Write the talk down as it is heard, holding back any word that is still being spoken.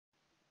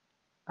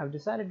I've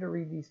decided to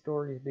read these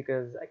stories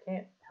because I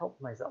can't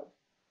help myself.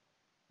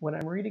 When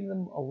I'm reading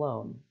them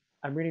alone,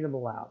 I'm reading them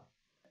aloud.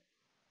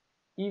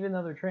 Even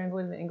though they're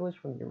translated in English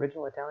from the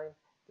original Italian,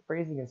 the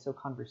phrasing is so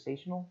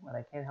conversational that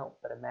I can't help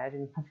but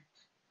imagine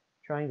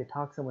trying to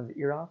talk someone's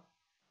ear off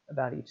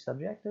about each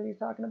subject that he's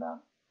talking about.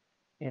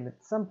 And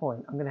at some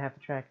point, I'm going to have to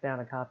track down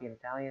a copy in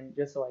Italian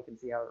just so I can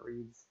see how it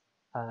reads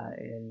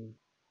in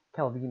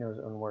Calvino's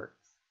own words.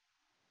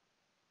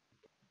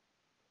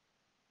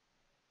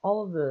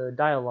 All of the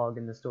dialogue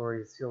in the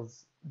stories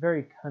feels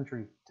very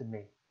country to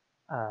me.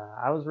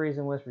 I was raised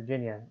in West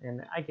Virginia,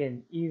 and I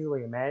can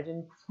easily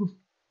imagine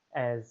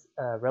as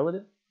a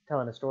relative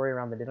telling a story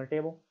around the dinner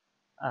table.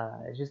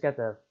 It's just got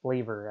the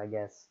flavor, I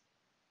guess.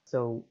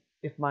 So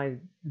if my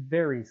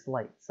very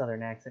slight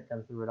southern accent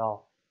comes through at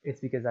all,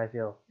 it's because I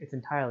feel it's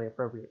entirely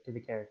appropriate to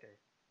the character.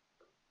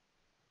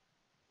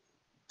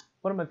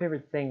 One of my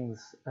favorite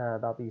things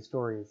about these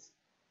stories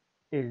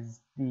is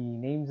the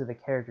names of the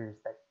characters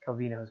that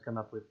Calvino has come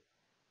up with.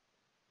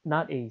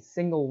 Not a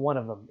single one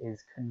of them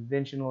is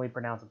conventionally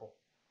pronounceable,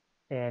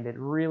 and it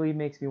really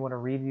makes me want to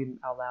read them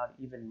out loud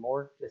even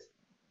more just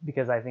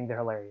because I think they're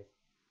hilarious.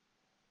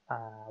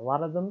 A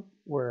lot of them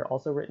were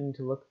also written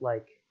to look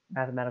like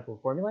mathematical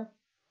formulae,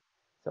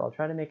 so I'll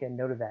try to make a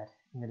note of that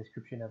in the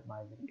description of my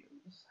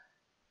videos.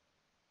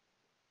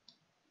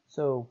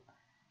 So,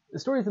 the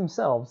stories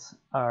themselves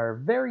are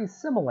very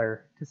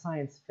similar to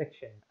science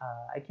fiction.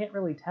 I can't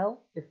really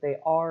tell if they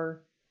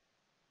are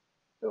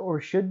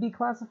or should be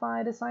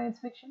classified as science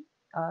fiction,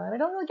 and I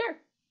don't really care.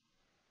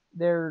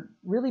 They're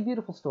really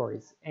beautiful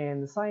stories,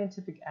 and the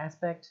scientific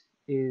aspect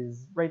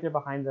is right there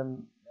behind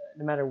them,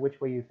 no matter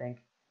which way you think.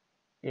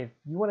 If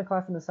you want to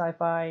class them as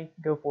sci-fi,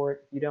 go for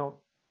it. If you don't,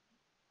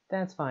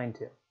 that's fine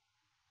too.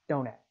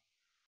 Don't ask.